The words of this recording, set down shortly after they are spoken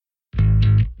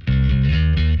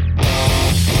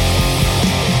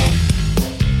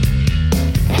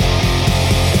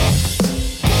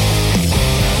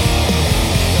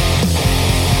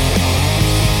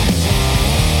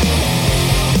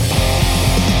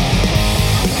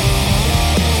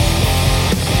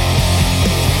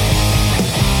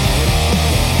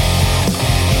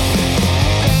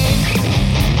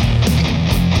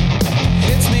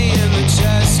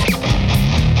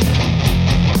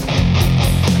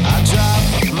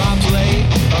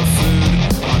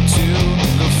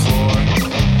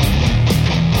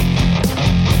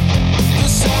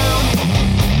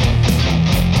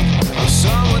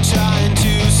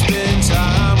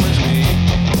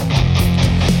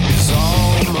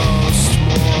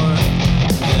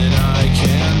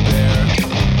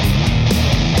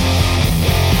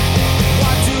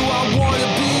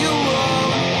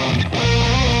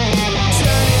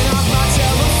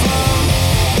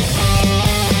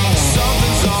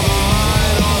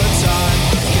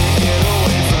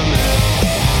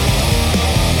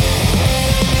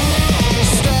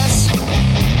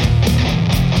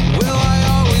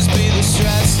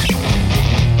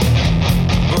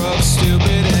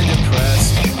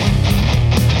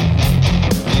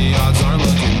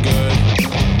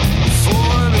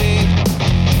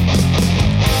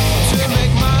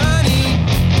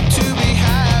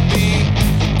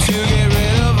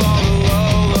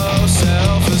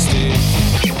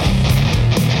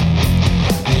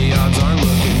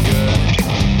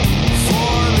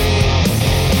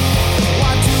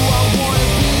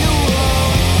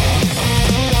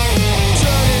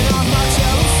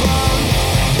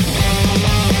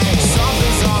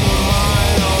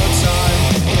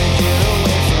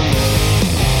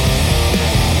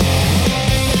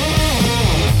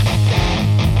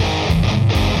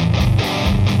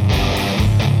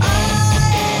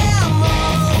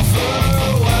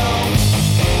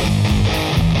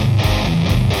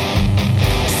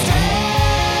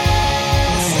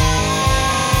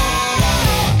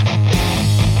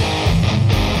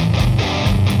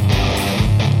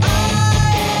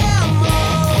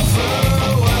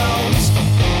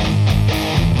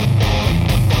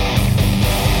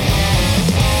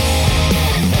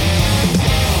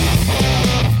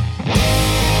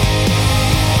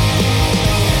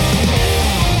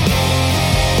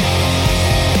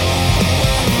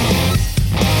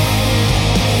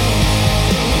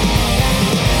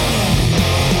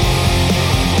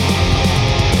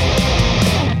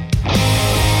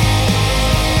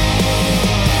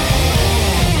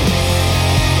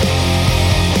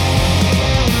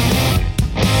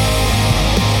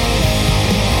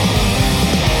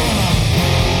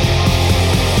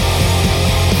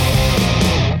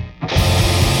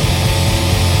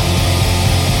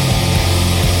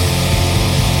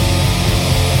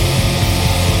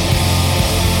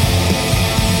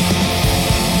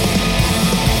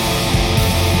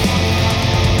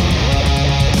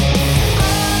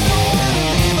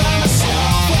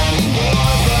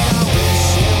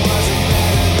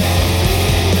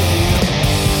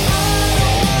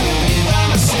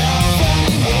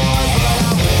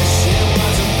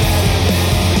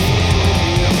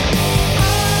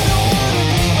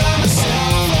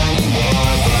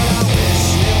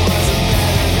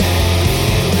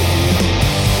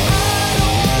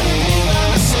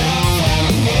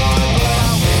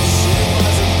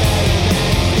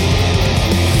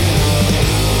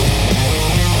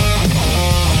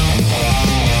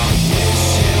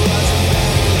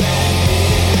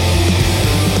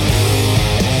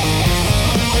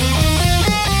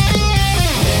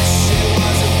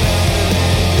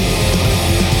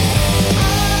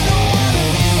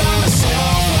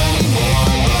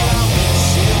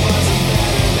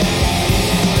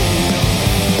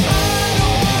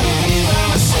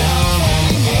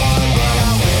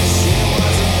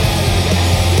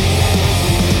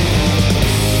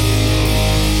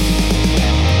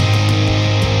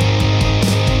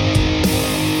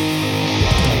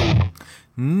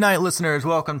Night listeners,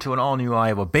 welcome to an all-new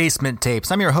Iowa Basement Tapes.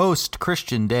 I'm your host,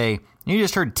 Christian Day. You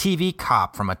just heard TV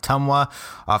Cop from Ottumwa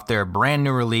off their brand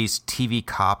new release, TV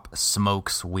Cop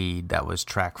Smokes Weed. That was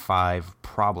track 5,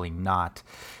 Probably Not.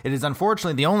 It is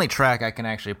unfortunately the only track I can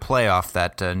actually play off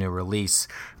that new release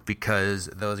because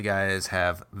those guys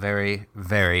have very,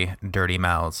 very dirty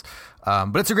mouths.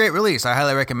 But it's a great release. I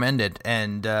highly recommend it.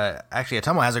 And actually,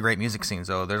 Ottumwa has a great music scene,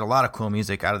 so there's a lot of cool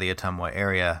music out of the Ottumwa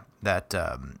area that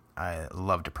I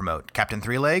love to promote. Captain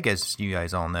Three Leg, as you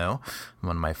guys all know,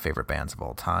 one of my favorite bands of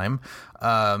all time.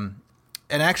 And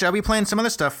actually, I'll be playing some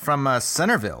other stuff from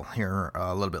Centerville here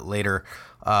a little bit later.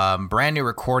 Brand new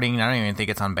recording. I don't even think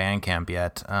it's on Bandcamp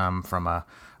yet. From a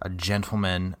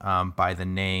gentleman by the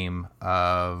name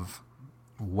of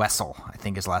Wessel. I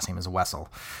think his last name is Wessel.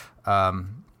 I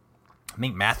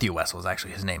think Matthew Wessel is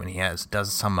actually his name, and he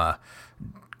does some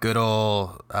good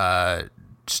old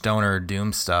stoner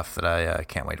doom stuff that I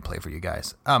can't wait to play for you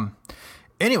guys.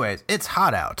 Anyways, it's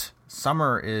hot out.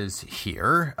 Summer is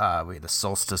here. The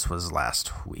solstice was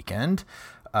last weekend.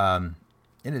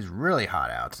 It is really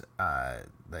hot out.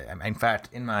 In fact,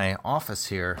 in my office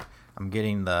here, I'm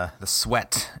getting the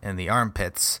sweat in the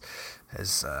armpits,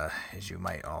 as you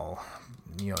might all,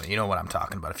 you know what I'm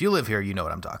talking about. If you live here, you know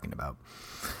what I'm talking about.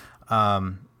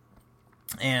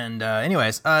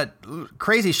 Anyways,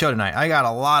 crazy show tonight. I got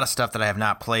a lot of stuff that I have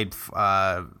not played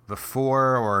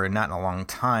before or not in a long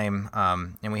time.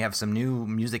 And we have some new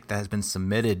music that has been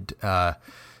submitted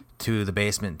to the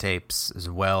Basement Tapes as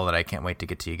well that I can't wait to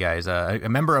get to you guys. A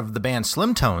member of the band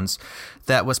Slim Tones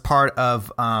that was part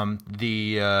of an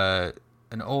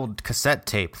old cassette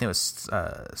tape. I think it was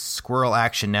Squirrel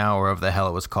Action Now, or whatever the hell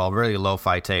it was called. Really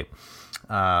lo-fi tape.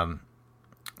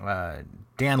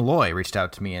 Dan Loy reached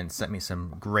out to me and sent me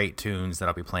some great tunes that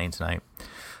I'll be playing tonight.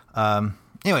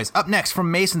 Anyways, up next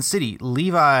from Mason City,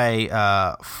 Levi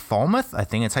Falmouth, I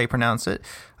think that's how you pronounce it.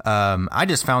 I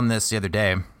just found this the other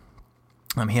day.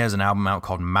 He has an album out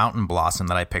called Mountain Blossom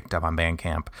that I picked up on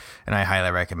Bandcamp, and I highly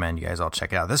recommend you guys all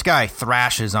check it out. This guy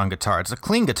thrashes on guitar. It's a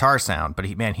clean guitar sound, but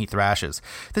he thrashes.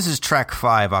 This is track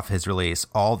 5 off his release,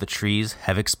 All the Trees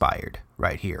Have Expired,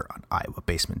 right here on Iowa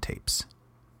Basement Tapes.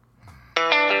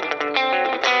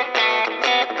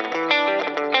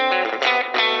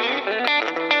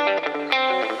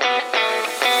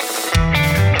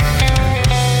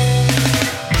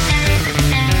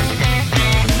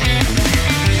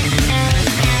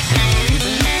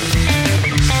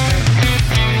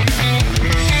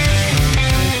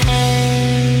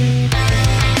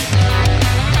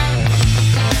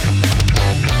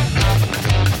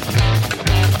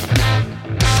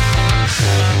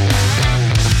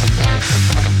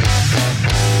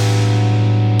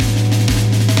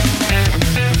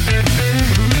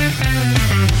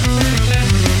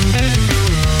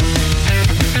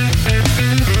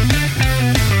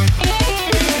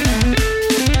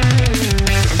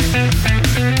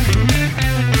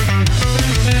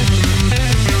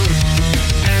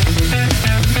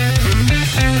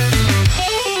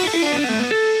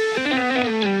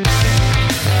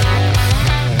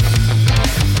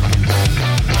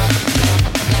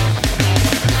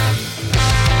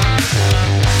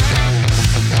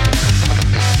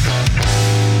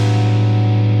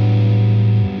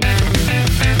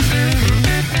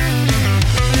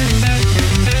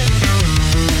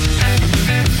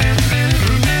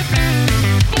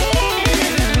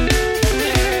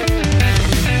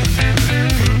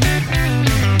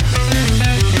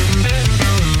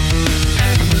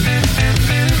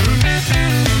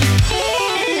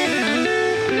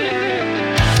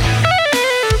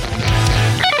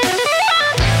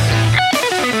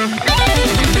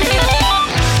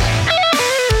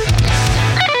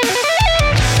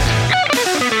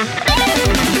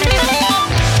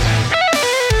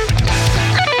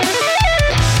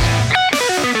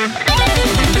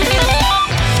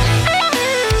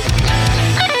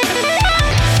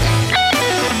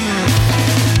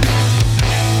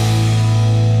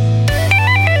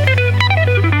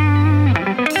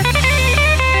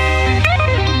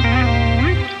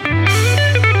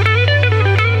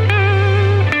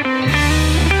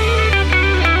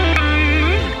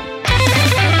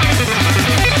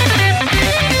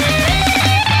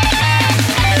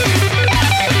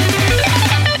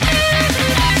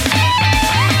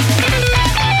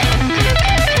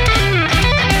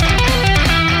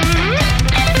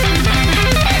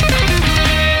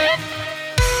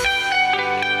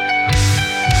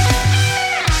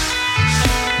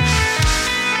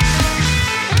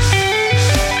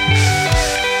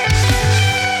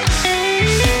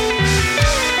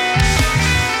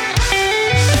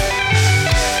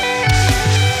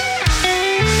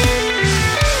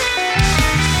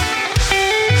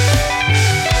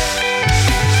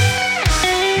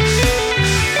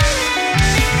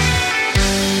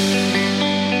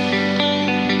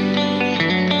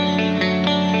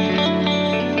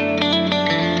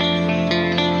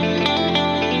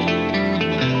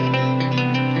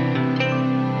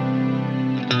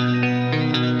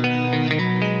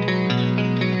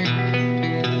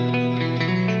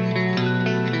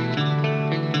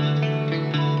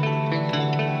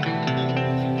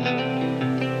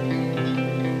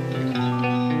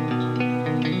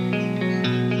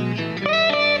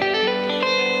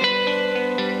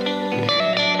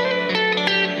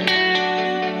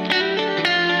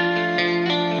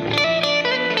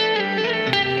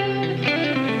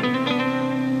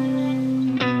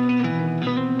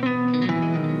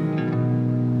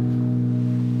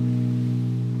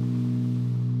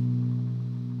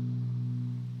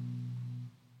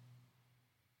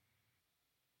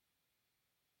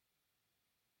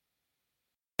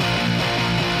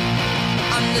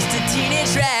 just a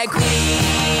teenage drag queen,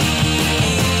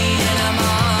 and I'm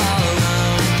all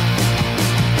alone.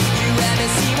 You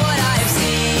haven't seen what I've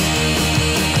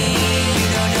seen, you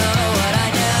don't know what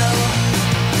I know.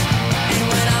 And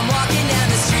when I'm walking down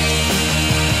the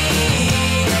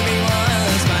street, everyone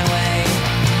looks my way.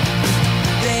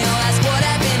 They all ask what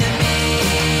happened to me.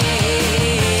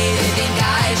 They think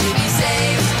I should be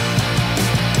saved.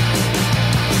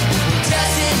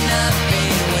 Dressing up in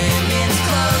women's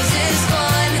clothes is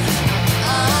fun.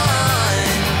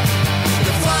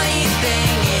 The funny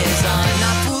thing is I'm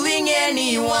not fooling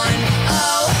anyone.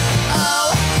 Oh,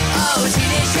 oh, oh,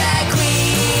 teenage drag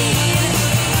queen.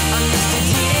 I'm just a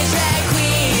teenage drag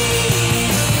queen.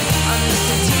 I'm just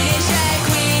a teenage drag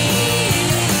queen.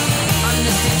 I'm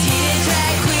just a teenage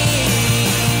drag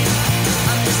queen.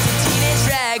 I'm just a teenage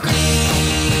drag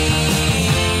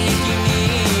queen. If you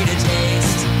need a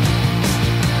taste,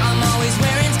 I'm always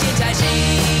wearing skin tight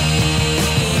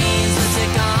jeans,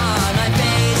 lipstick on my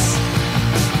face.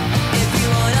 If you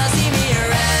wanna see me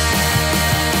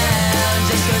around,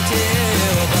 just go to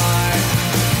a bar,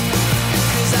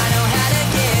 'cause I know how to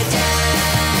get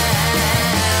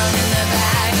down in the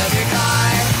back of your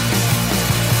car.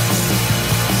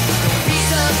 Don't be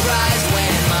surprised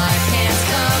when my pants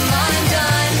come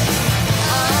undone.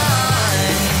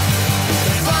 The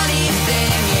funny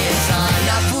thing is I'm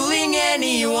not fooling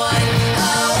anyone.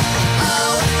 Oh,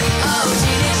 oh, oh,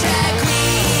 teenage drag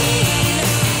queen.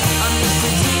 I'm just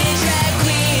a teenage drag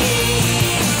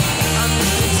queen. I'm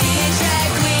just a teenage drag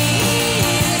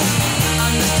queen.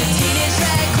 I'm just a teenage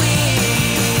drag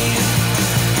queen.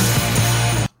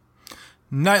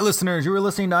 Night listeners, you were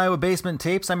listening to Iowa Basement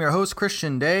Tapes. I'm your host,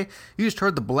 Christian Day. You just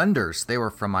heard the Blenders. They were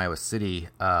from Iowa City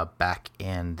back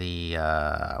in the,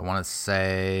 I want to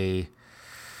say,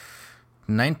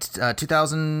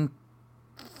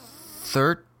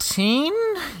 2013?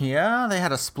 Yeah, they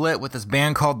had a split with this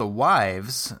band called The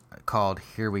Wives, called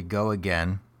Here We Go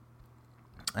Again.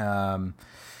 And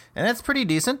it's pretty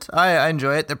decent. I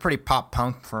enjoy it. They're pretty pop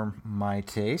punk for my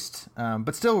taste,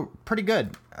 but still pretty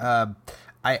good.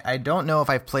 I don't know if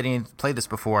I've played this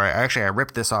before. I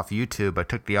ripped this off YouTube. I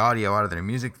took the audio out of their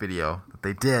music video that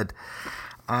they did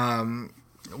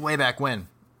way back when.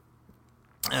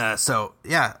 So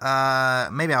yeah,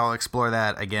 maybe I'll explore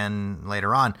that again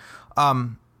later on.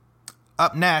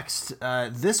 Up next,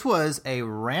 this was a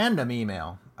random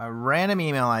email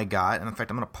I got. And in fact,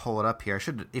 I'm going to pull it up here.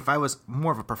 If I was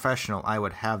more of a professional, I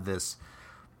would have this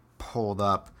pulled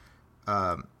up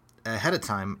ahead of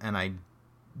time, and I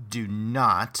do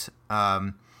not.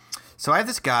 So I have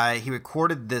this guy. He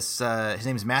recorded this. His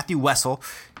name is Matthew Wessel,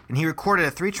 and he recorded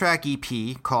a 3-track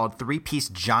EP called Three Piece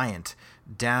Giant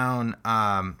down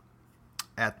at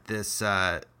this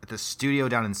studio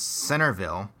down in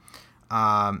Centerville.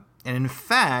 And in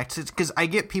fact, it's because I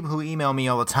get people who email me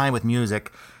all the time with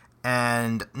music,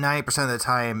 and 90% of the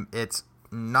time it's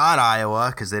not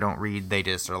Iowa, because they don't read. They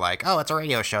just are like, oh, it's a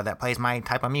radio show that plays my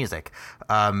type of music.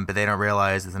 But they don't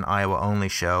realize it's an Iowa-only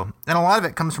show. And a lot of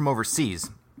it comes from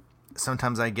overseas.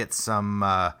 Sometimes I get some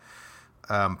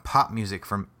pop music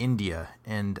from India.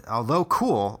 And although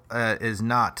cool is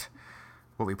not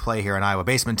what we play here on Iowa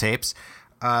Basement Tapes.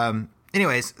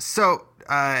 Anyways, so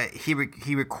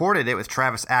he recorded it with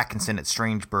Travis Atkinson at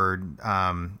Strange Bird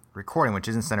Recording, which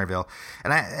is in Centerville,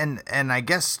 and I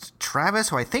guess Travis,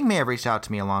 who I think may have reached out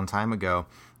to me a long time ago,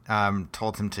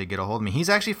 told him to get a hold of me. He's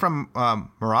actually from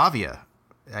Moravia.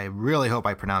 I really hope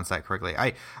I pronounced that correctly.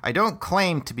 I don't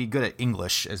claim to be good at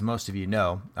English, as most of you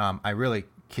know. I really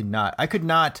cannot. I could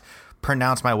not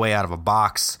pronounce my way out of a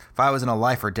box if I was in a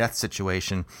life or death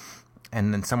situation,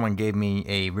 and then someone gave me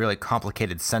a really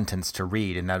complicated sentence to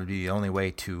read, and that would be the only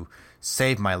way to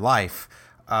save my life.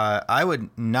 I would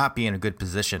not be in a good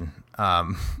position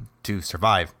to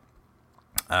survive.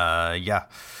 Yeah.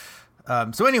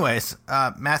 So anyways,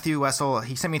 Matthew Wessel,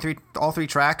 he sent me all three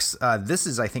tracks. This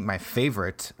is, I think, my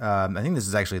favorite. I think this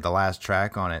is actually the last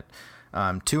track on it.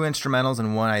 2 instrumentals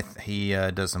and one he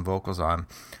does some vocals on.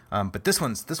 But this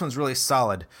one's really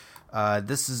solid.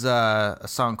 This is a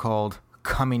song called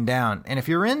Coming Down. And if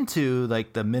you're into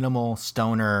like the minimal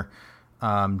stoner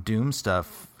doom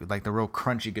stuff, like the real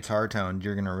crunchy guitar tone,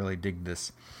 you're gonna really dig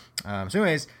this. So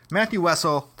anyways, Matthew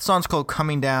Wessel, the song's called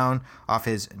Coming Down, off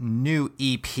his new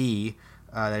EP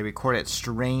that he recorded at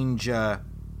Strange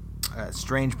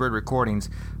Bird Recordings.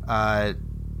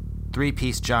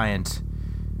 3-Piece Giant,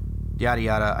 yada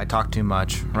yada, I talk too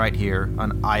much, right here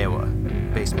on Iowa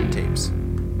Basement Tapes.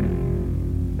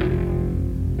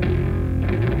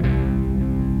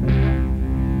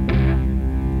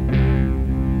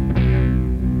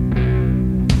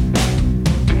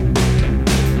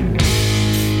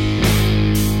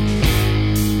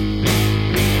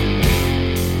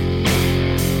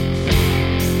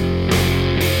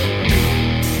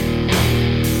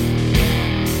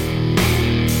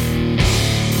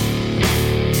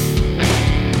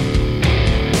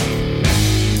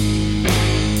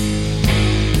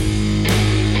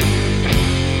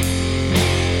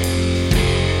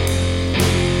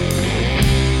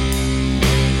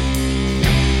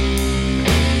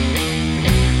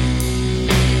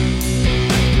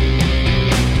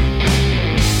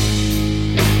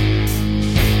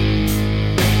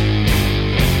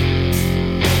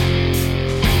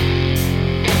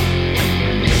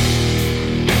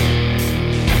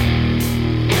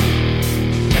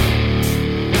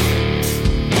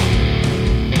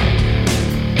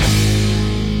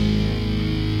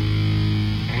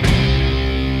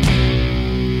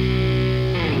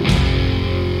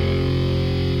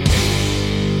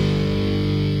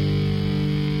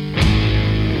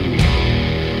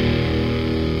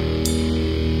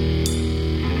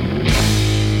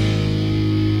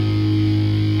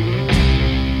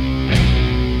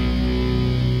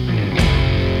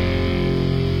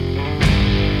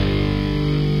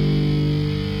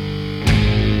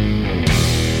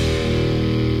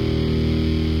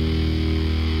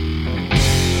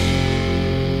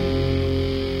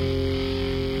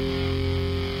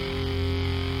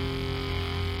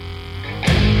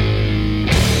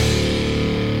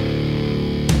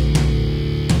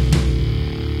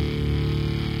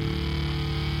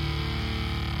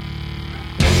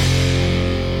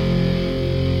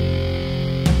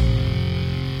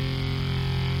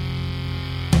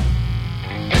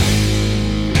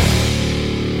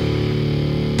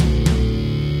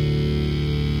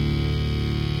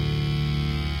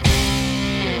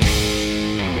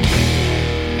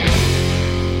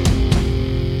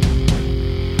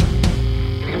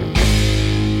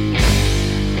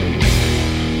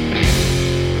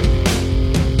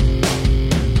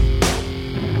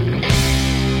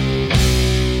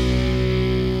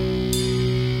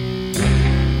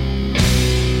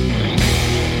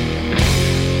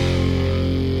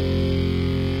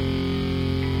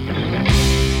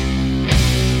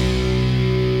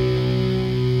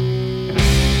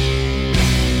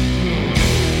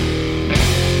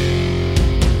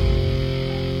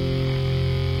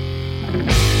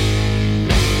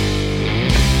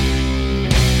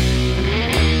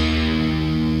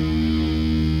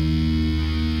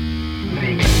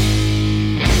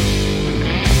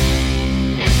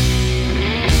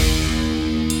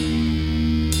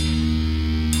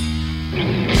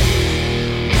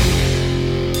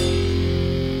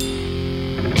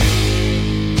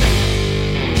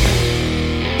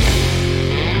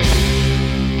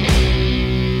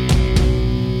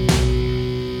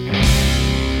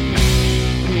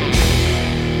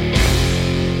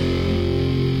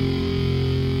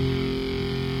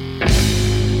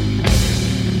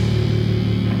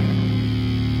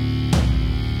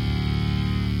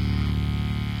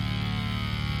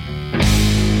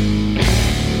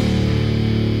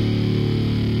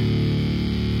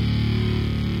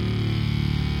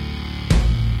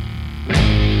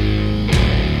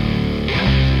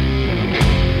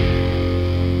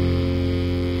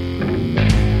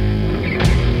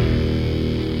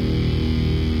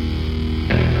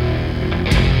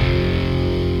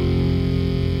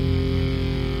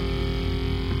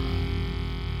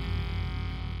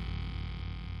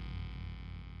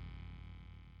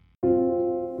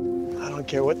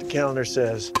 care what the calendar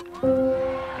says.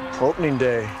 Opening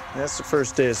day. That's the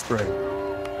first day of spring.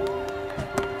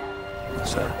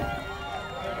 What's that?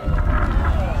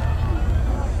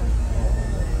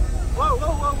 Whoa.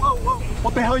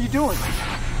 What the hell are you doing?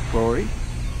 Rory,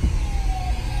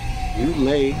 you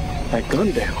lay that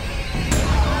gun down.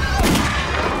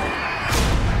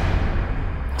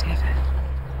 David,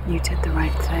 you did the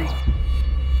right thing.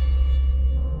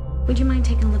 Would you mind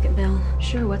taking a look at Bill?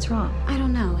 Sure, what's wrong? I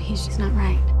don't know. He's just not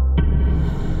right.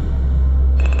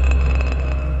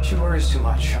 She worries too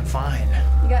much. I'm fine.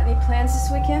 You got any plans this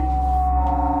weekend?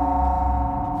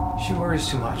 She worries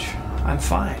too much. I'm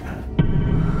fine.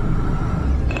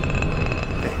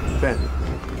 Hey, Ben.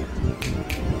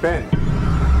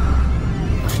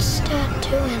 What's Dad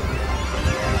doing?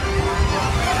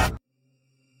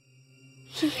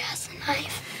 He has a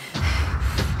knife.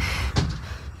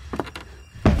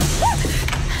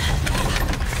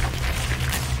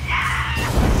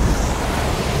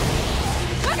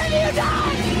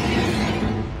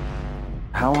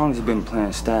 How long has he been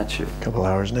playing statue? Couple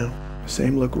hours now.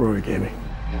 Same look Rory gave me.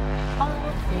 All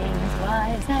things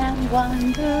wise and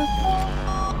wonderful.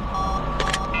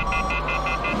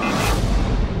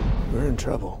 We're in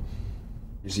trouble.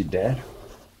 Is he dead?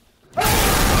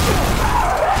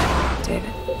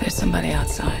 David, there's somebody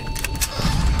outside.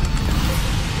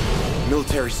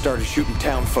 Military started shooting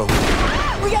town folk.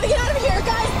 We gotta get out of here,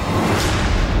 guys!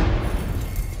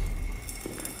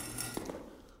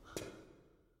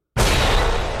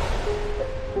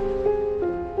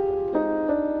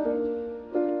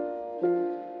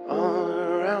 All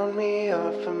around me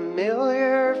are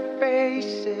familiar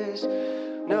faces.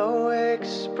 No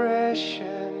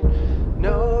expression,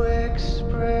 no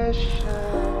expression.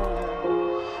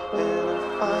 And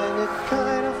I find it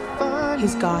kind of funny.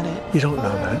 He's got it. You don't know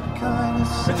that.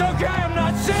 It's okay, I'm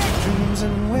not sick! Dreams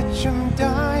in which I'm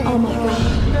dying. Oh my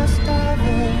God. Best I've ever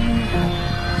had.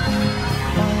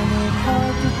 Find it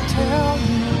hard to tell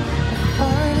you. I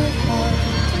find it hard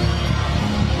to tell.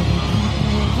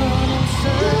 Run in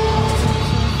circles, it's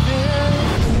a very,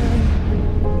 very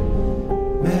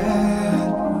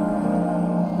mad world.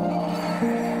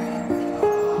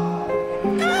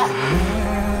 Mad world.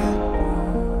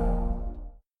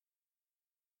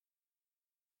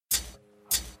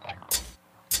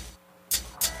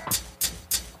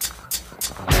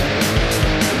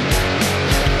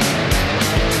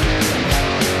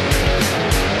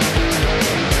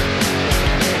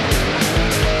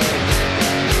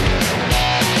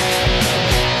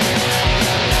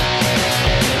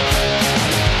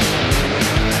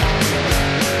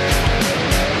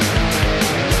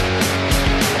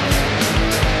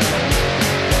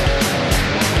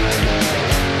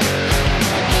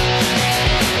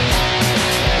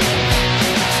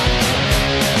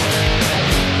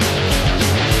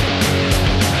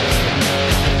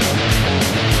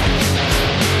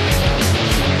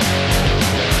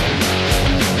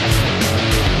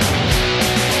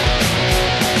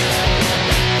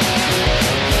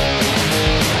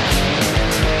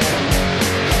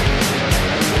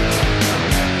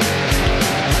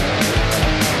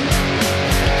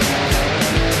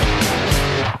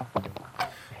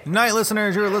 Night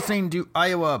listeners, you're listening to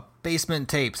Iowa Basement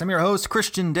Tapes. I'm your host,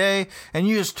 Christian Day, and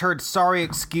you just heard Sorry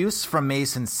Excuse from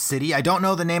Mason City. I don't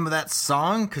know the name of that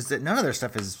song because none of their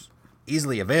stuff is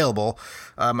easily available.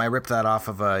 I ripped that off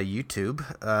of YouTube,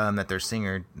 that their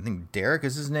singer, I think Derek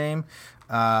is his name,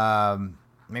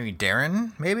 maybe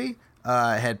Darren,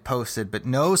 had posted, but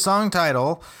no song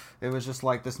title. It was just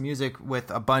like this music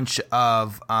with a bunch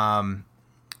of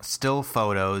still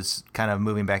photos kind of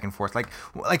moving back and forth, like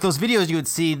those videos you would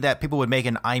see that people would make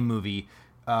in iMovie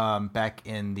back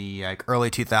in the early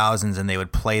 2000s, and they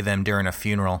would play them during a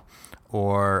funeral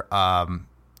or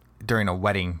during a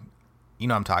wedding. You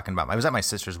know what I'm talking about. I was at my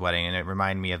sister's wedding, and it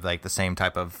reminded me of like the same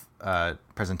type of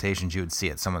presentations you would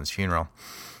see at someone's funeral.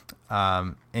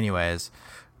 Anyways,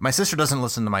 my sister doesn't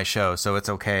listen to my show, so it's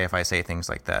okay if I say things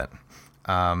like that.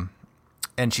 And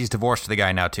she's divorced to the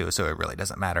guy now too, so it really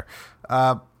doesn't matter.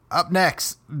 Up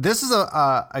next, this is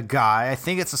a guy. I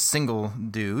think it's a single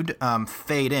dude,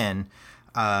 Fade In,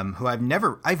 who I've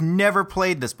never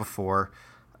played this before.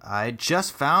 I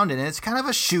just found it, and it's kind of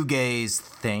a shoegaze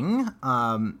thing.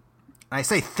 I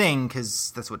say thing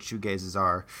because that's what shoegazes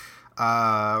are.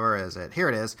 Where is it? Here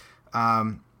it is.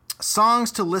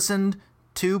 Songs to listen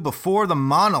to before the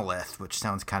monolith, which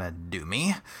sounds kind of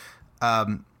doomy.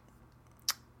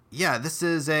 Yeah, this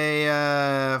is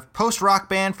a post-rock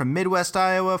band from Midwest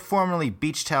Iowa, formerly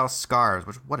Beach Towel Scars,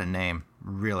 which, what a name,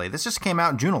 really. This just came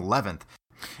out June 11th,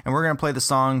 and we're going to play the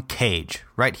song Cage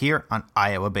right here on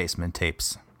Iowa Basement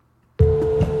Tapes.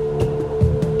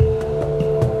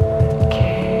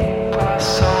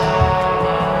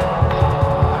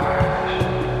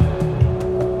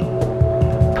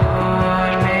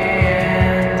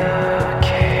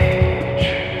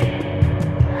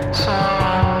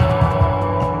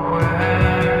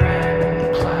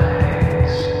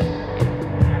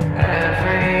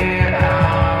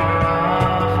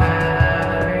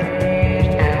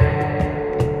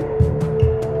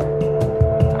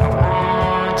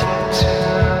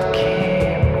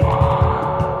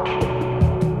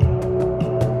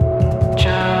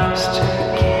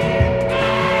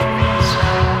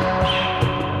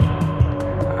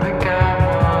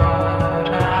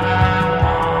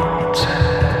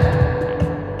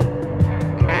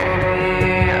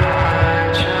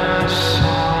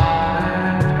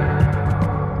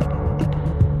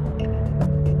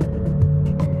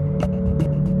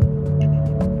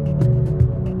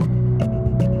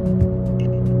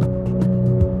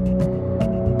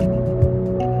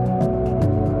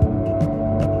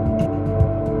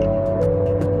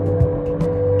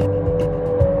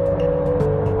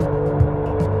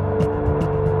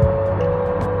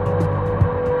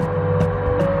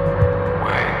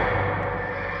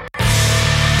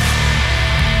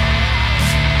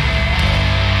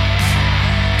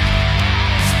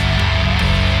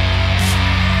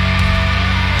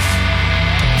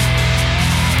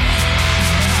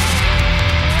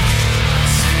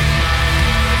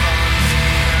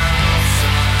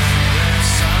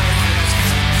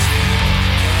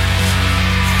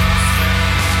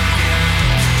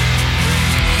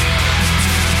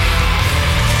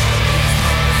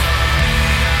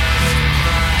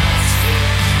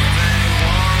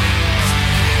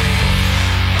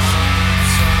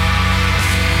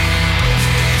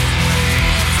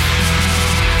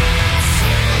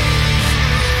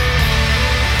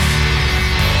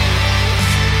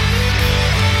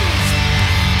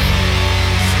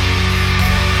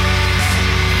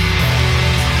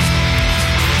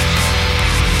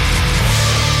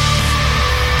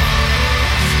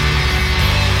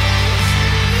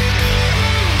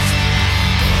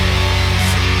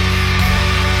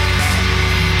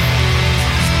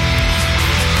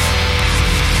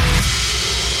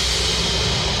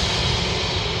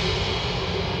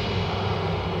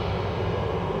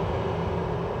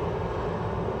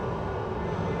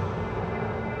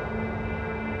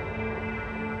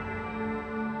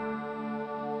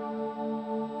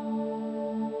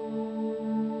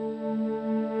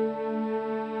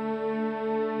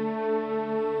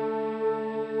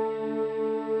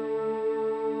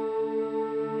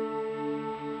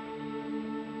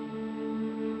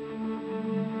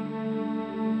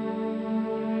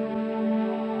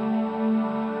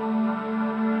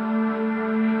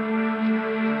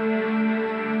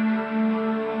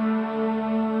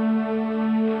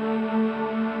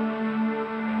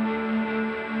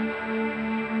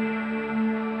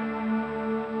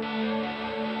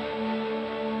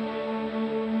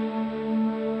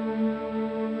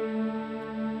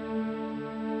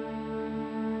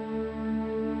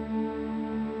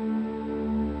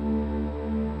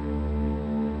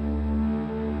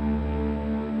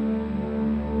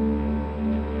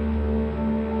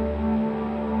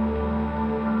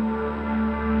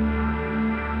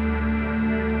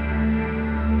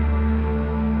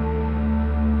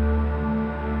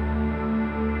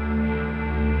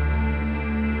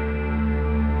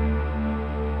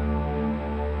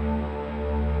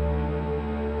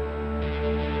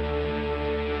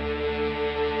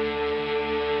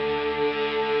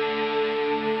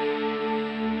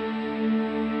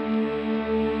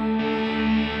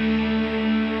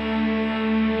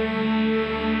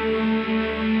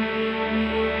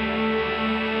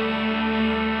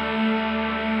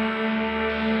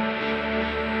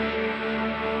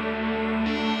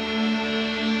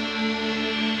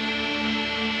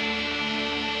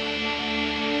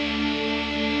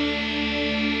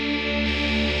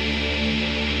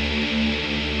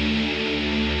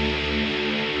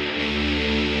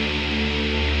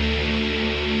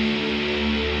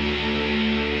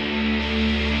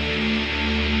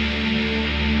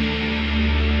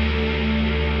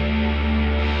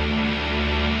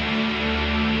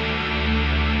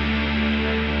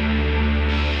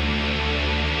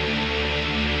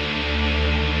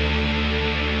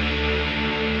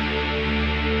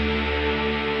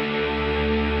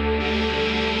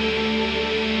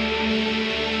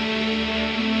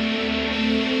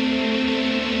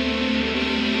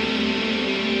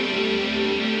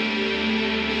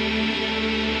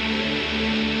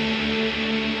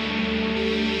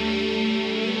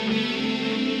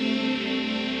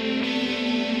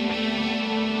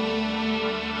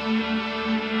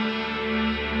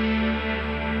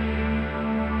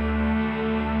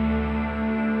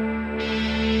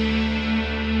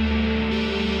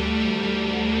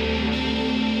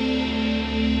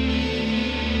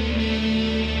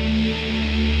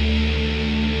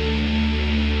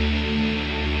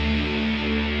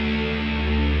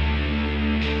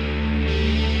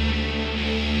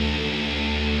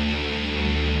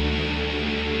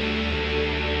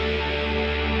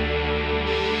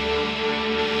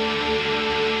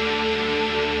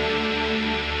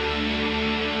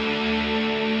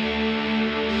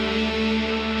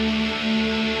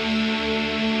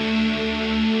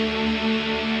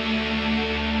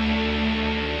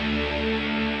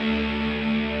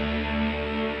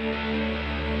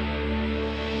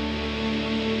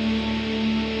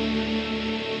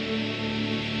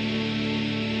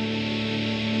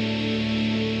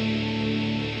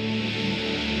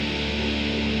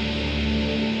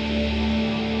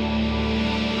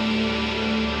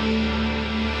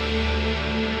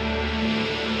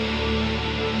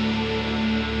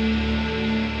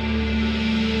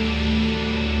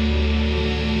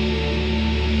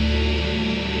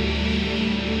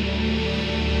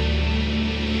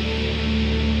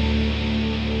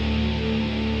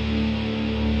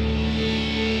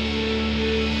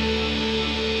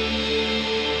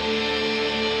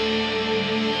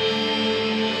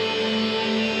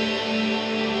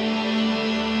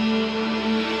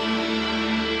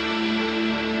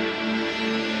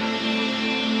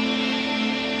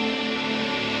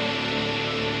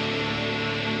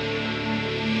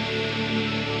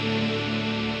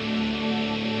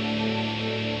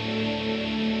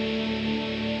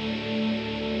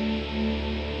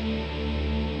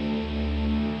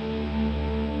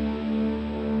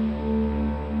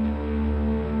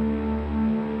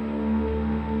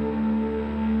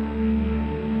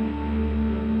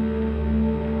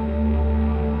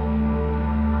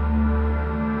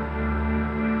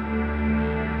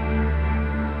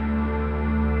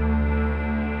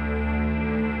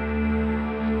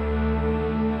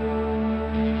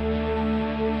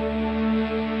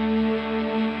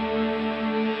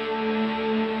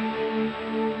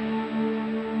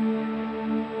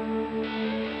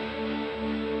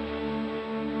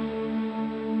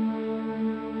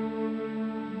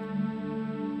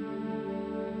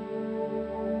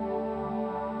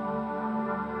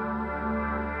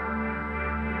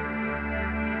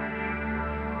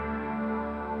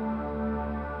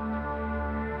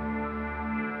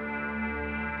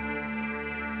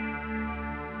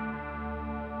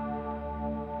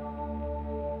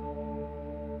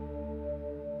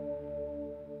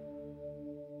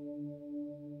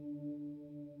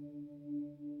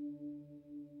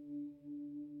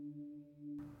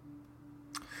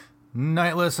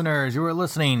 Night listeners, you were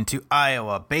listening to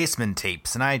Iowa Basement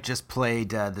Tapes, and I just played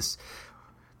this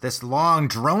long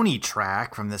droney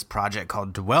track from this project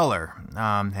called Dweller. They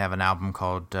have an album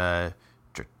called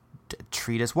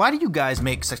Treatise. Why do you guys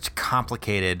make such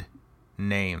complicated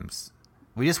names?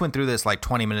 We just went through this like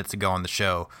 20 minutes ago on the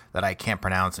show that I can't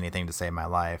pronounce anything to save my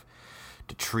life.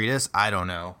 Detritus? I don't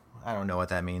know. I don't know what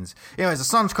that means. Anyways, the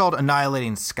song's called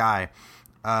Annihilating Sky.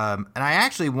 And I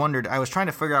actually wondered, I was trying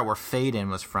to figure out where Fade In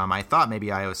was from. I thought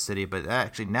maybe Iowa City, but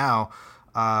actually now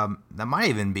that might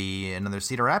even be another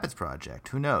Cedar Rapids project.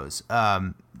 Who knows?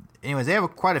 Anyways, they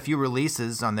have quite a few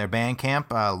releases on their Bandcamp,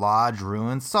 Lodge,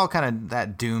 Ruins. It's all kind of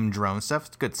that Doom drone stuff.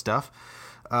 It's good stuff.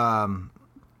 Yeah,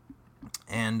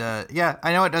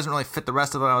 I know it doesn't really fit the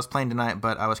rest of what I was playing tonight,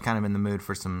 but I was kind of in the mood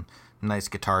for some nice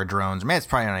guitar drones. I mean, it's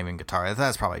probably not even guitar.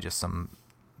 That's probably just some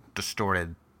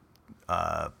distorted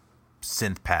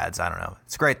synth pads. I don't know.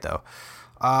 It's great, though.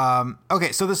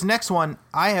 Okay, so this next one,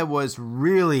 I was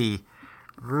really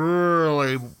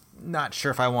not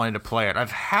sure if I wanted to play it.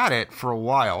 I've had it for a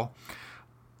while.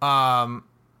 But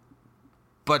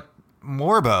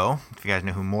Morbo, if you guys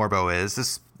know who Morbo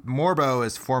is, Morbo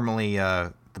is formerly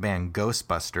the band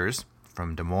Ghostbusters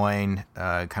from Des Moines,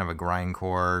 kind of a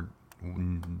grindcore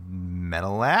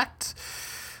metal act,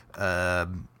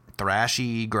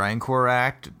 thrashy grindcore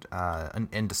act,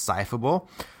 indecipherable.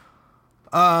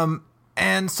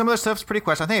 And some of their stuff's pretty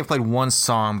questionable. I think I've played one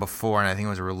song before, and I think it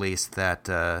was a release that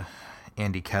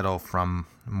Andy Kettle from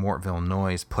Mortville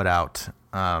Noise put out.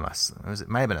 It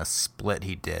might have been a split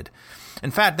he did.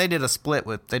 In fact, they did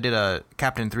a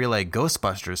Captain Three Leg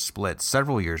Ghostbusters split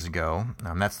several years ago.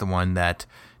 That's the one that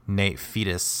Nate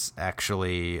Fetus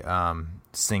actually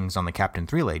sings on the Captain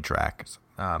Three Leg track.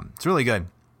 It's really good.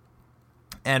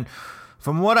 And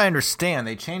from what I understand,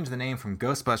 they changed the name from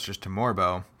Ghostbusters to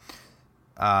Morbo,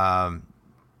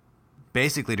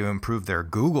 basically to improve their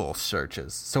Google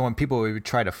searches. So when people would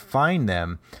try to find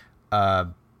them,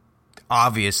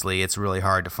 obviously it's really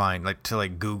hard to find, to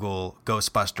Google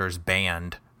Ghostbusters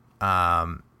band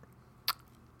on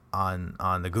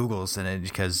the Googles, and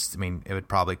because it would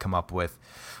probably come up with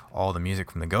all the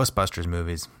music from the Ghostbusters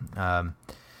movies.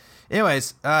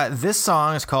 Anyways, this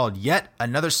song is called Yet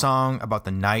Another Song About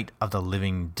the Night of the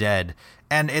Living Dead,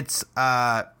 and it's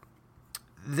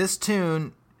this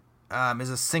tune is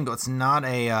a single. It's not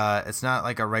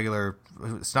like a regular.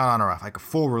 It's not on a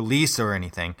full release or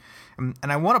anything. And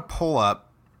I want to pull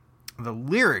up the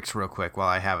lyrics real quick while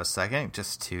I have a second,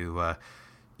 just to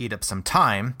eat up some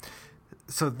time.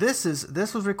 So this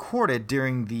was recorded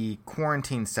during the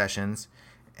quarantine sessions.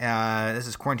 This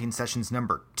is quarantine sessions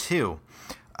number 2.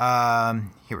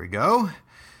 Here we go.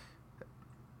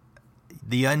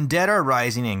 The undead are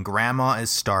rising and Grandma is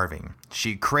starving.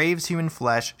 She craves human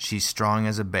flesh. She's strong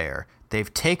as a bear.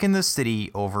 They've taken the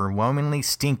city overwhelmingly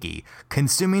stinky,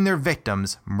 consuming their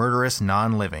victims, murderous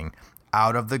non-living,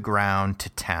 out of the ground to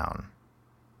town.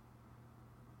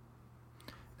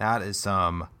 That is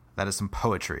some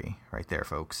poetry right there,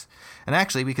 folks. And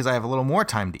actually, because I have a little more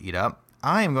time to eat up,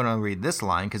 I am going to read this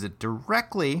line because it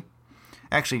directly,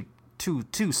 actually, two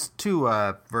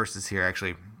verses here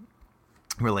actually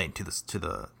relate to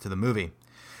the movie.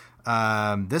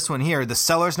 This one here, the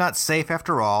cellar's not safe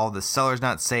after all. The cellar's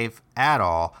not safe at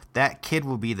all. That kid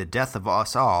will be the death of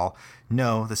us all.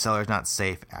 No, the cellar's not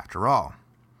safe after all.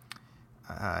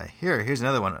 Here's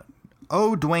another one.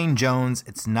 Oh, Dwayne Jones,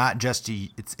 it's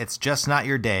just not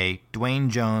your day. Dwayne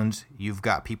Jones, you've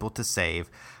got people to save.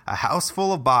 A house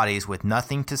full of bodies with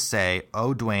nothing to say.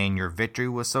 Oh, Dwayne, your victory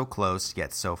was so close,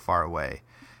 yet so far away.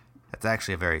 That's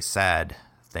actually a very sad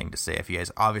thing to say.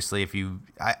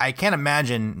 I can't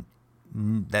imagine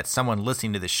that someone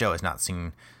listening to the show has not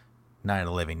seen Night of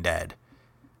the Living Dead.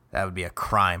 That would be a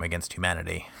crime against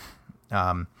humanity.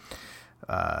 So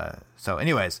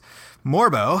anyways,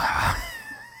 Morbo.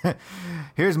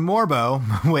 Here's Morbo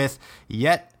with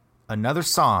yet another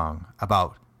song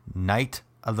about Night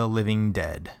of the Living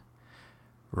Dead.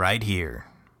 Right here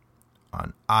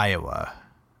on Iowa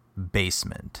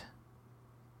Basement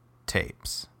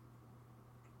Tapes.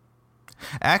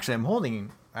 Actually, I'm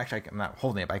not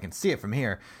holding it, but I can see it from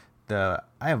here. I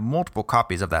have multiple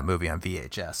copies of that movie on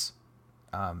VHS.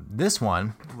 This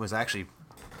one was actually,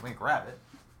 let me grab it.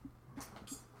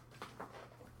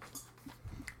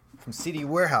 From CD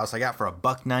Warehouse, I got for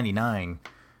 $1.99,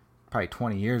 probably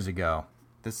 20 years ago.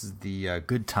 This is the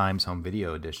Good Times Home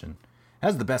Video Edition. It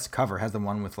has the best cover. It has the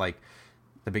one with the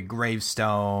big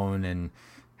gravestone, and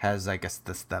has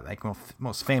that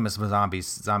most famous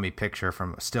zombie picture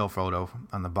from a still photo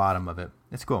on the bottom of it.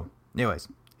 It's cool. Anyways,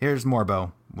 here's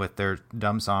Morbo with their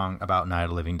dumb song about Night of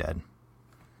the Living Dead.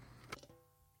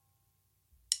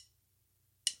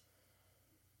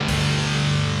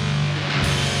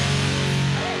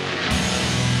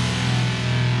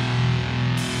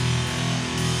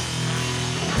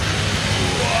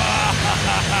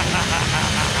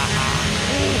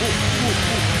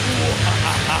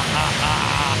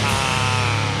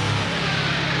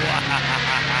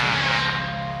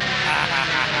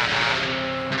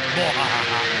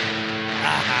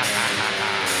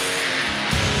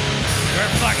 For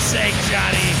fuck's sake,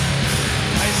 Johnny.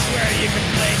 I swear you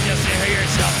complain just to hear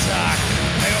yourself talk.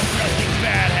 I hope nothing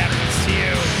bad happens to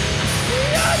you.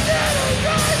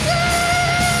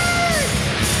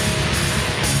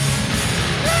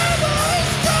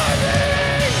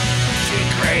 She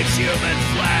craves human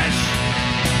flesh.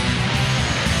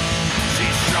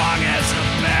 She's strong as a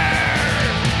bear.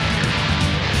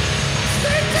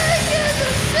 They're taking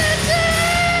the city.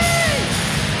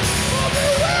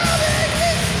 Overwhelming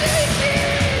and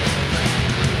stinking.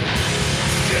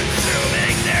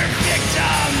 Consuming their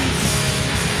victims.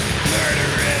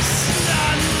 Murderous,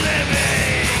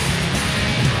 non-living.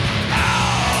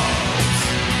 Out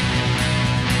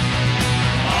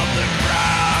of the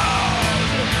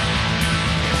crowd.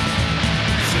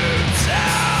 Zooms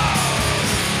out.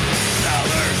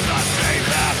 Cellar's not safe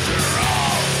after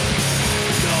all.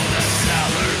 No, the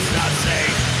cellar's not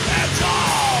safe at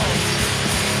all.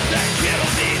 That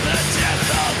kid'll be the death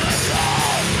of us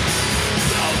all.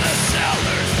 No, the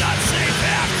cellar's not safe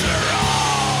after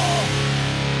all.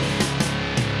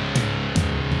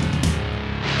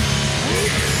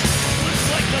 Oops. Looks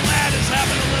like the lad is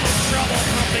having a little trouble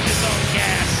pumping his own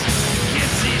gas.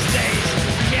 Kids these days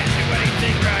can't do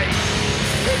anything right.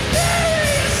 The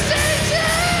various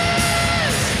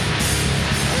stages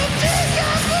of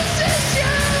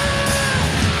decomposition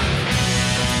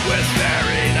with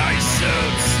very nice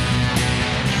suits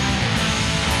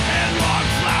and long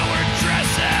flowered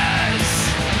dresses.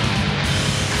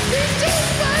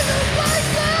 Induced by the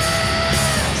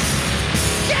lifeless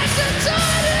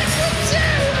catatonic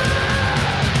terror.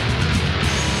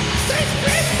 They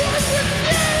scream forth with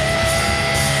fury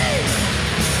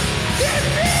and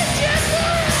regen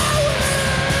for hours.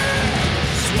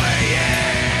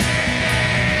 Swaying,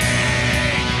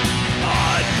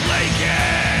 unblinking,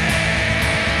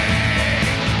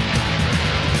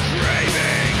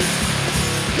 craving.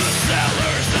 The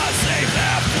cellar's not safe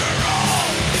after all.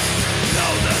 No,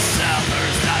 the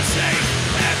cellar's not safe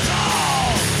at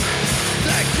all.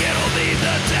 That kid'll be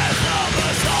the death of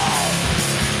us all.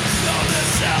 No, the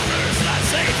cellar's not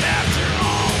safe after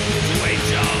all. Dwayne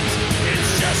Jones,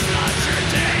 it's just not your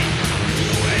day.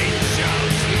 Dwayne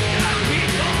Jones, we got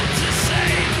people to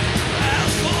save.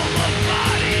 House full of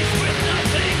bodies with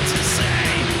nothing to say.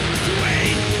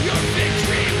 Dwayne, your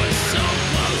victory was so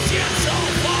close yet so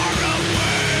far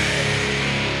away.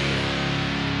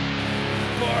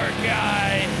 Poor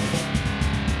guy.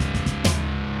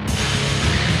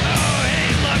 Oh, hey,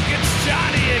 look, it's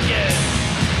Johnny again.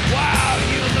 Wow,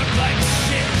 you look like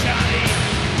shit, Johnny.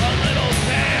 A little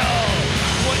pale.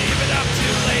 What have you been up to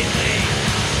lately?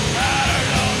 I don't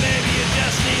know, maybe you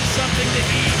just need something to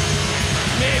eat.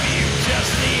 Maybe you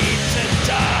just need to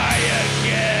die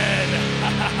again.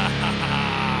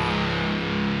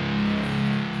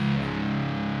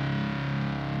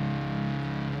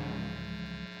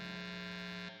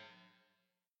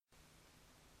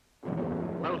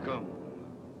 Welcome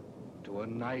to a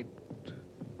night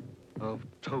of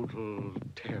total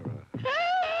terror.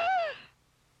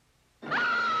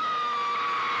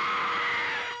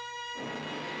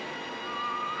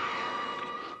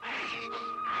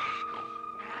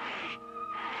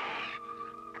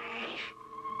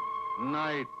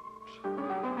 Night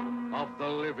of the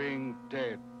living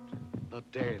dead. The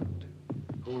dead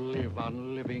who live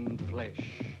on living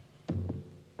flesh.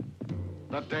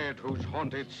 The dead whose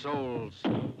haunted souls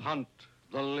hunt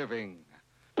the living.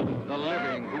 The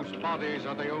living whose bodies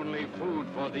are the only food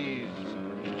for these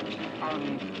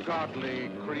ungodly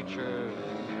creatures.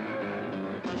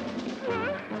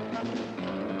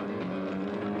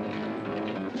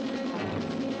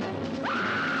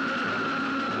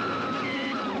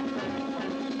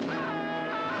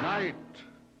 Night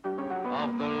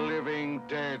of the living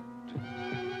dead.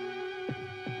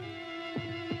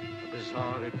 A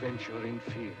bizarre adventure in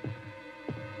fear.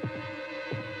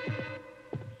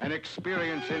 An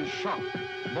experience in shock,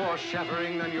 more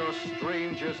shattering than your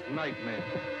strangest nightmare.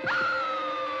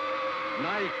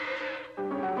 Night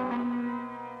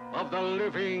of the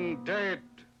living dead.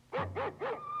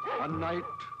 A night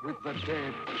with the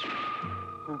dead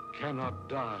who cannot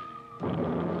die.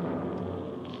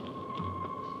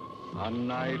 A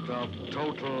night of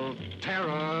total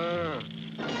terror.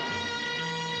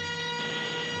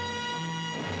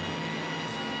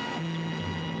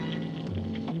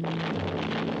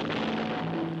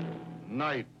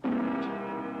 Night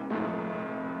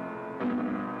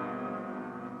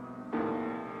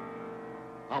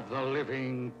of the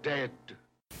living dead.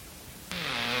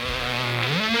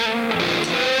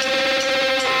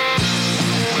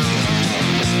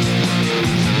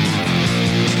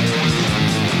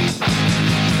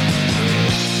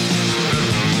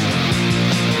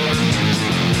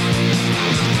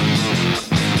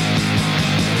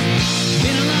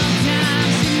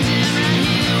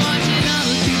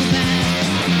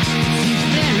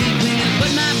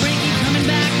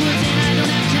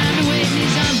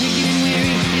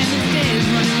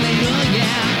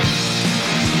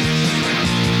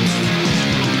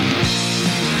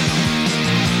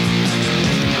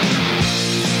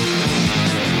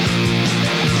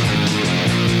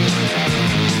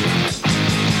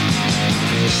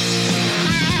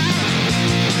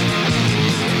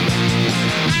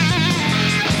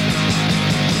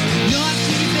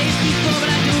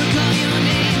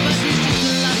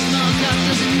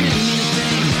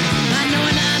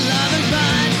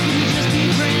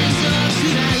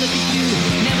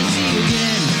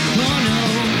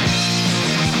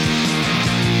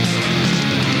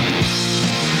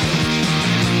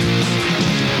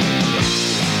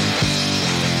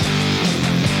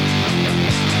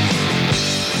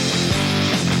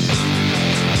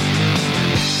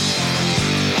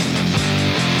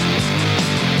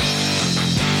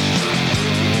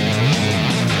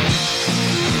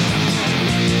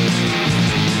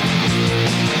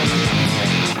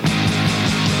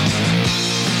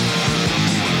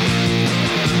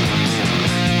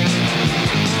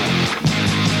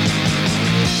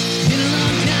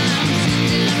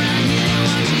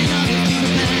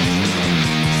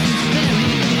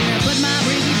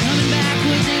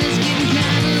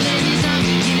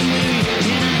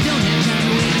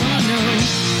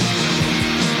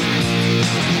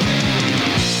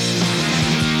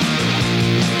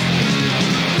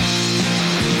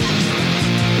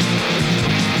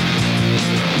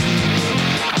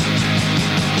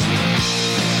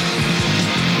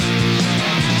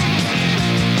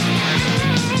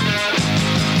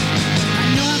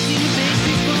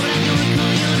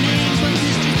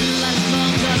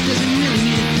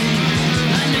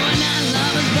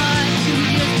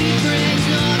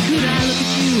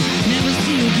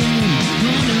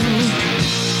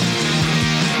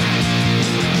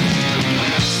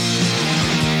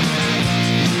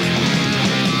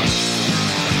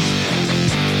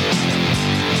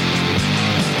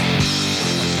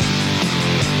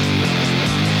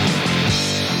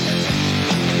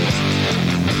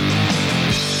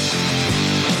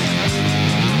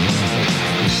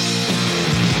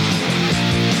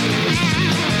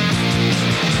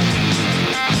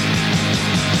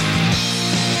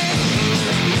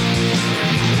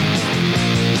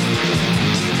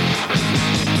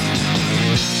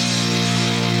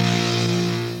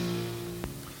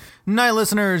 Night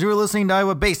listeners, you were listening to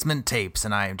Iowa Basement Tapes,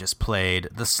 and I have just played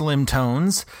the Slim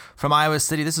Tones from Iowa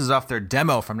City. This is off their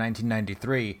demo from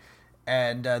 1993,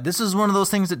 and this is one of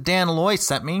those things that Dan Loy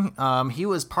sent me. He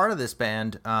was part of this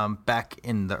band back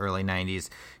in the early 90s,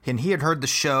 and he had heard the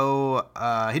show,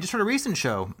 he just heard a recent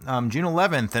show, June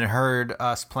 11th, and heard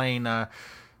us playing the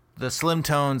Slim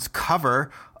Tones cover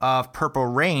of Purple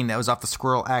Rain that was off the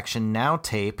Squirrel Action Now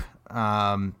tape,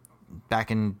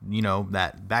 back in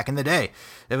the day.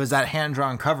 It was that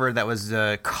hand-drawn cover that was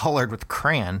colored with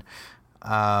crayon.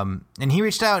 And he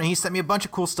reached out and he sent me a bunch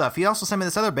of cool stuff. He also sent me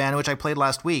this other band, which I played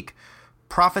last week,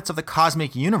 Prophets of the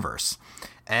Cosmic Universe.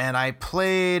 And I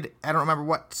played, I don't remember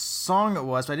what song it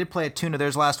was, but I did play a tune of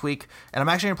theirs last week. And I'm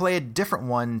actually going to play a different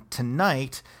one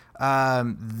tonight.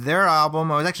 Their album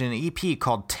was actually an EP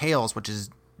called Tales, which is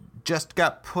just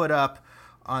got put up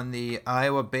on the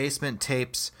Iowa Basement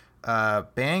Tapes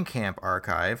Bandcamp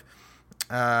archive,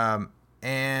 yeah,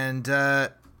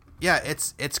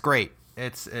 it's great.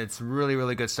 It's really,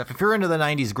 really good stuff. If you're into the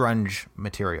 90s grunge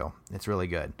material, it's really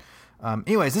good.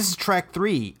 Anyways, this is track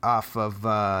 3 off of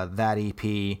that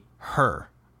EP,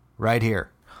 Her, right here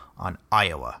on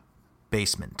Iowa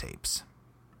Basement Tapes.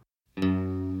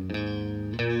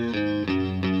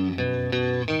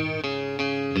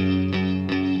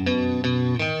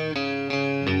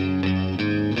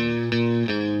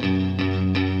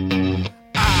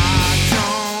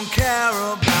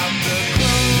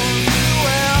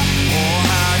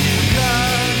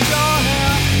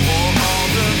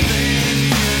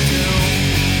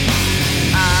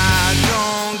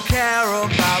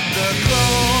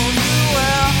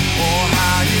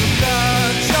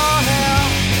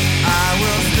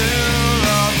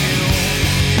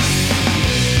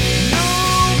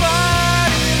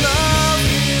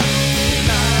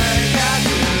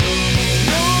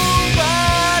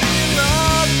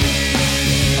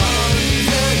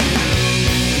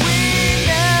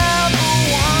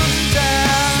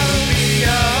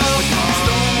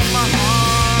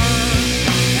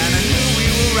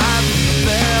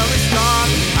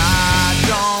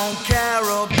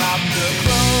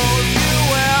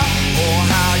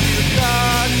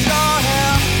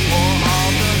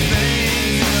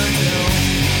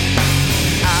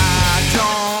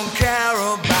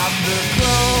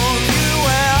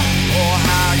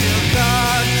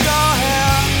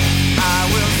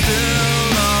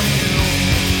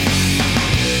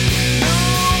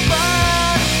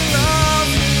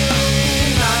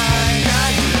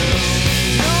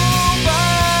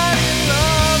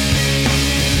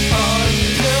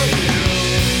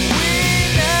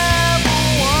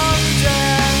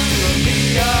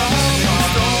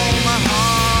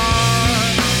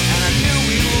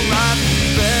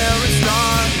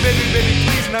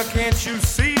 Can't you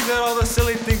see that all the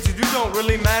silly things you do don't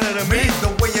really matter to me? The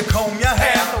way you comb your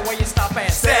hair, the way you stop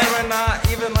and stare, and I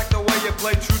even like the way you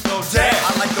play truth or dare.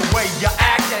 I like the way you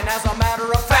act, and as a matter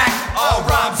of fact, all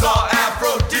rhymes are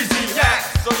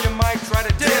aphrodisiac. So you might try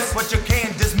to diss, but you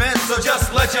can't dismiss. So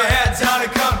just let your head down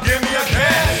and come give me a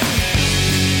kiss.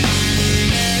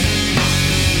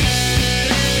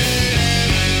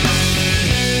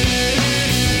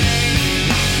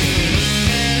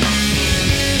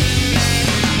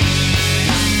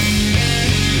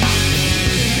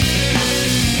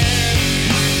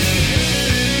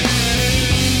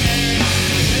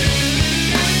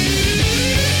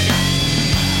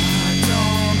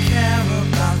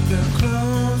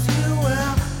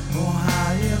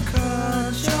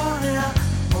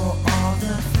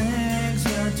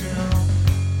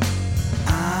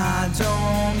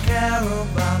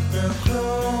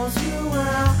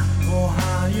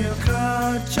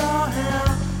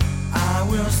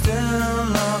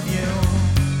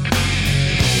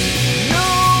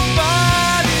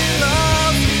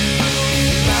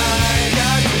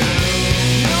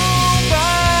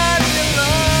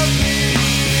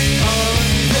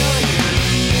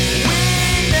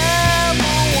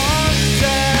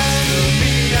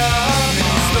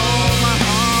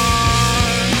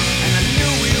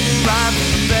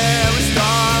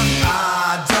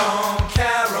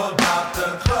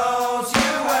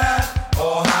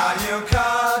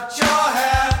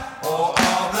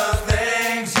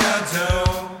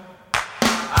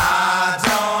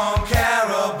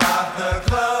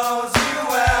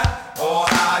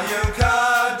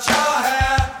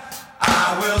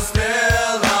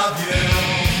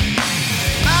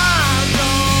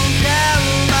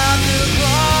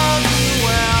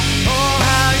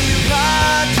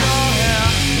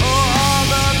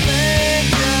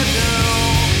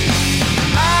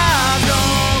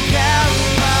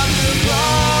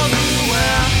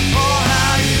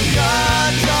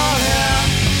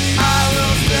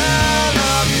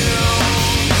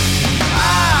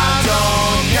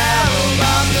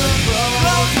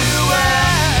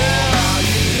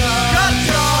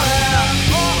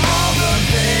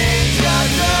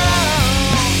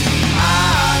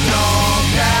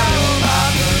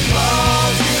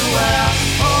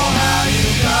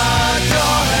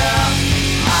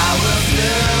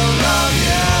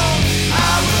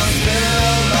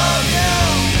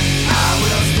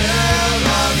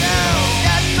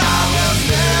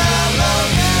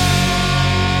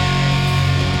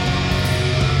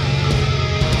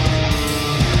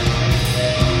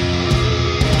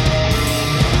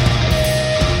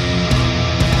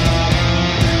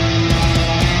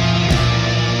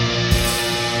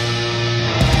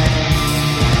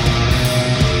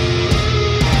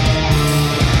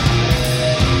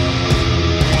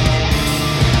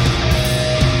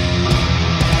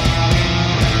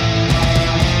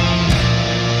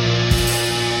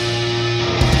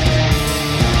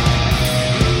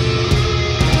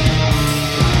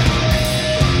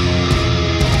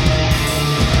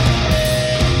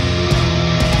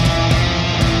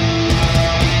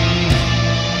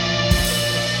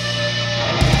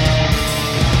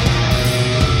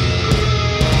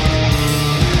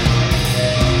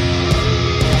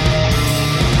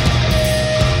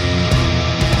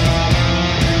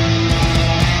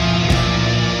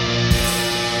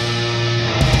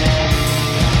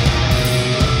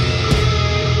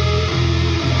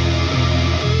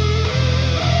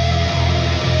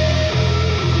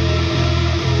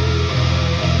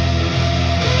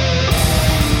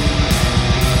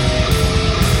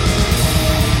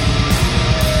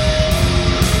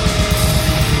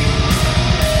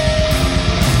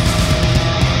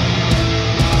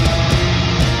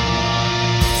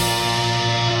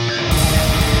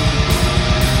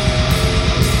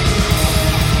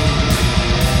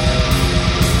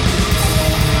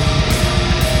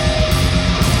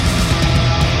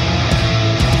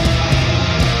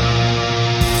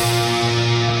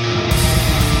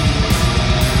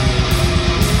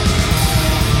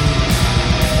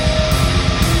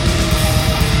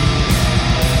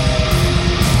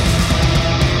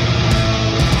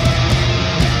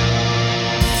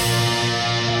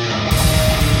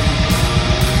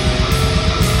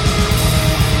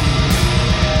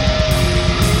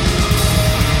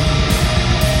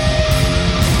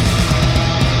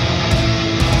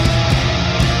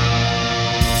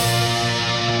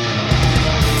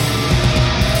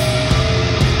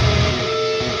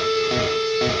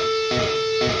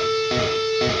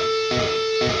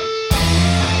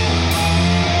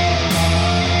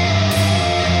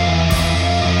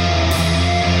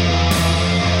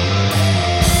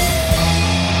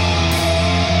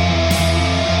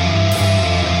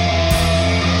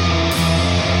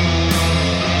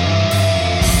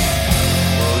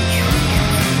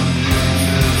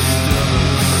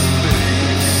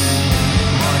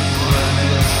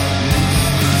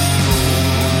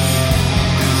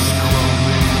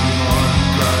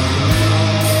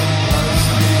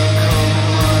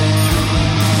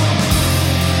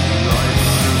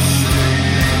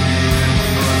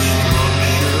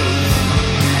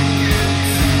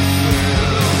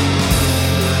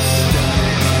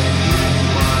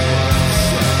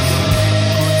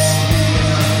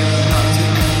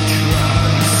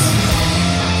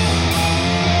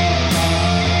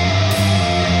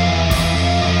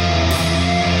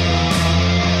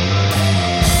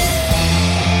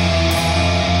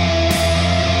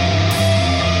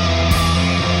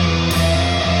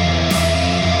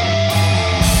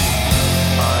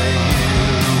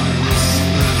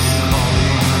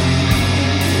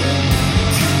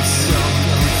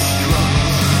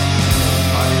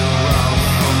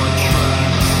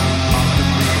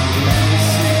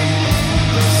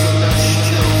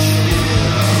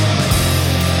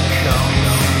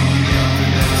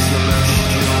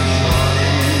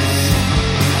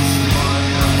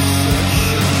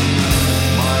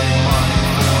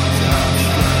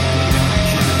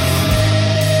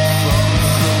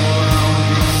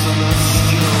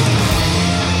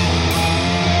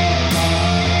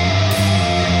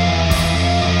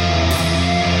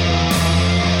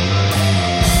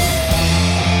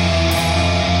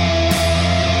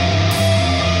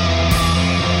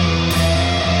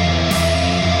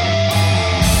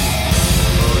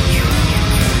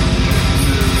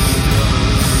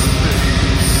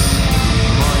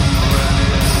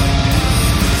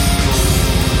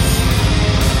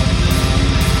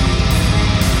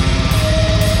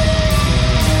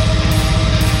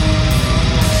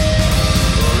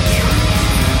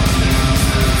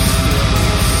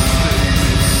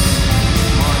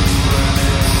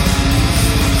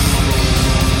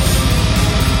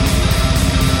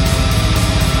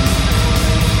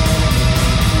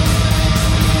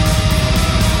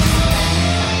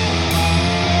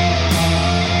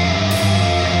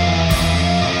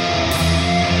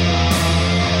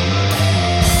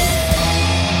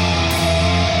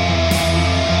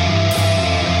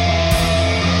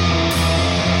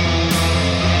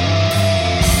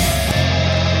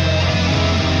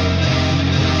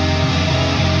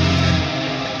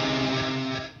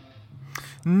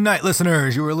 Night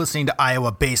listeners, you were listening to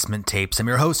Iowa Basement Tapes. I'm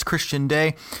your host, Christian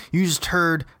Day. You just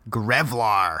heard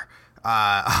Grevlar,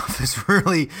 this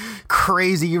really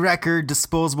crazy record,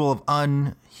 Disposable of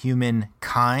Unhuman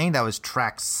Kind. That was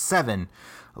track 7,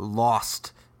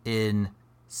 Lost in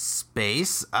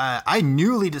Space. I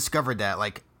newly discovered that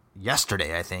like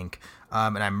yesterday, I think,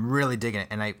 and I'm really digging it.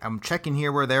 And I'm checking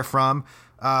here where they're from.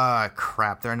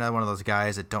 Crap, they're another one of those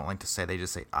guys that don't like to say, they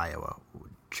just say Iowa. Ooh,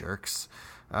 jerks.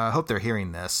 I hope they're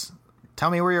hearing this. Tell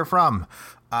me where you're from.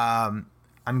 I'm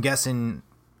guessing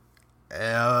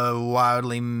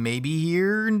wildly maybe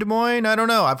here in Des Moines. I don't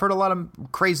know. I've heard a lot of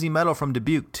crazy metal from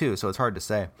Dubuque too, so it's hard to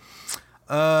say.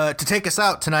 To take us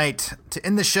out tonight, to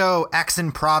end the show,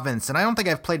 Axon Province. And I don't think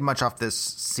I've played much off this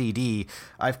CD.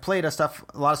 I've played a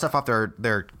lot of stuff off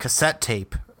their cassette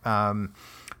tape.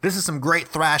 This is some great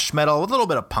thrash metal with a little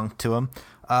bit of punk to them.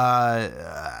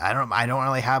 I don't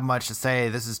really have much to say.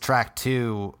 This is track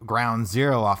 2, Ground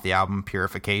Zero off the album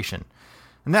Purification.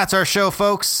 And that's our show,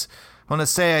 folks. I want to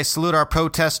say I salute our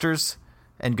protesters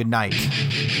and good night.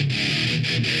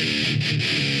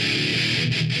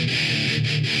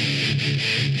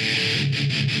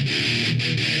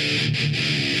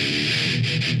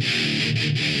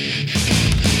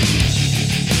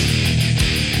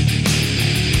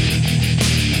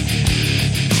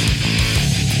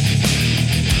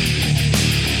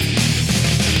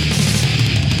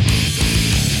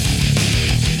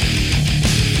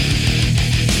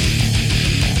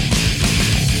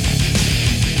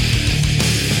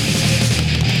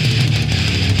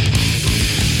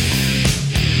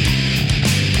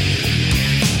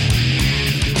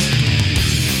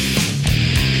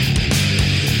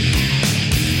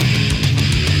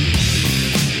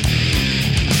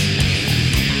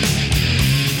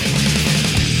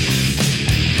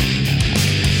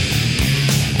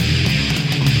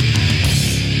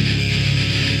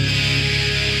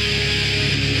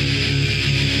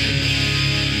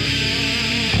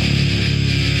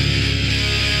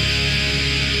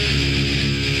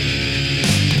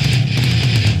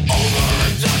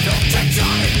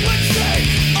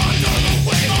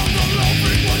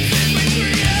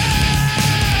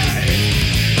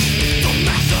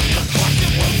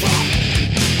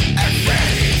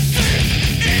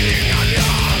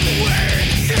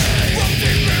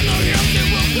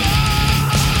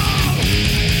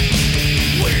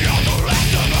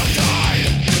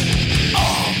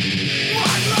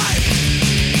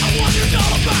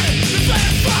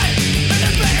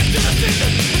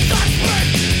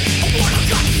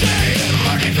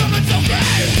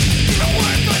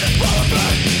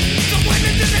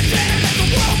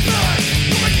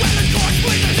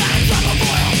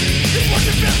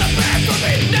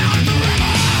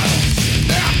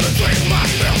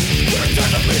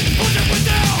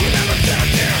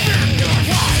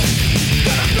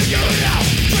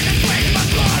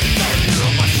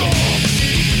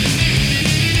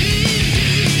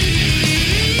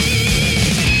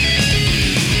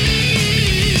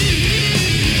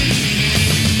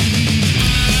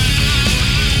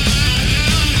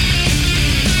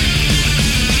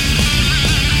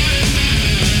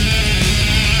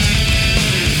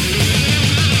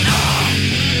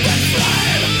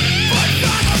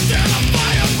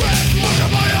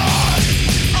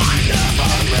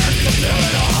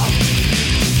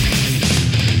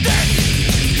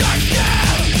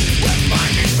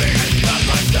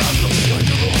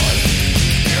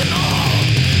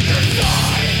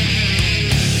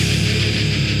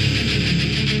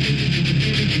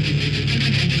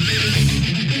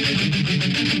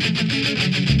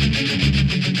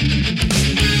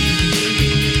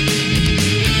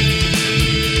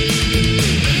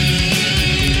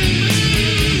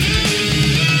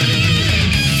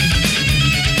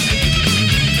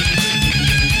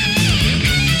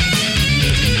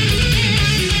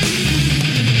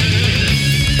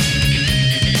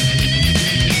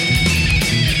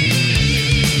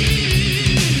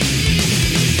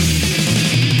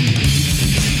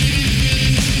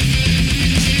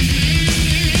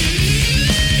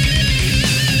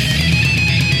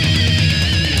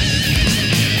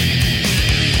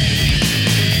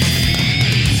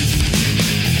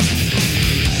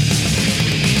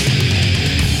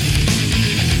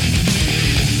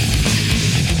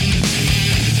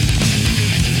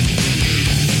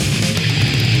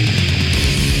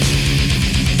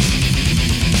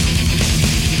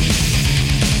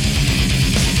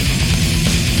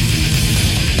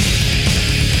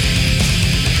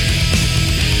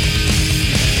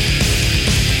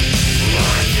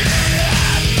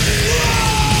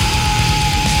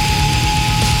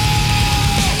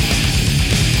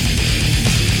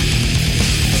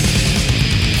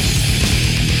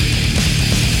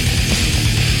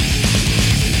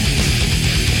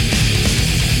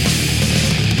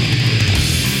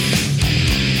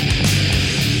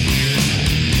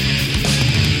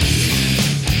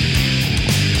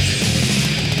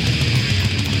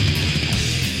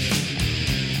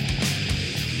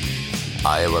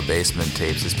 Iowa Basement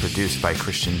Tapes is produced by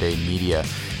Christian Day Media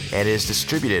and is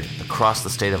distributed across the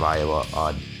state of Iowa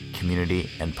on community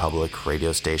and public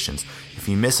radio stations. If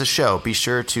you miss a show, be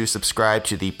sure to subscribe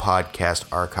to the podcast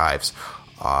archives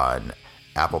on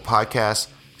Apple Podcasts,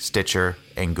 Stitcher,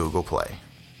 and Google Play.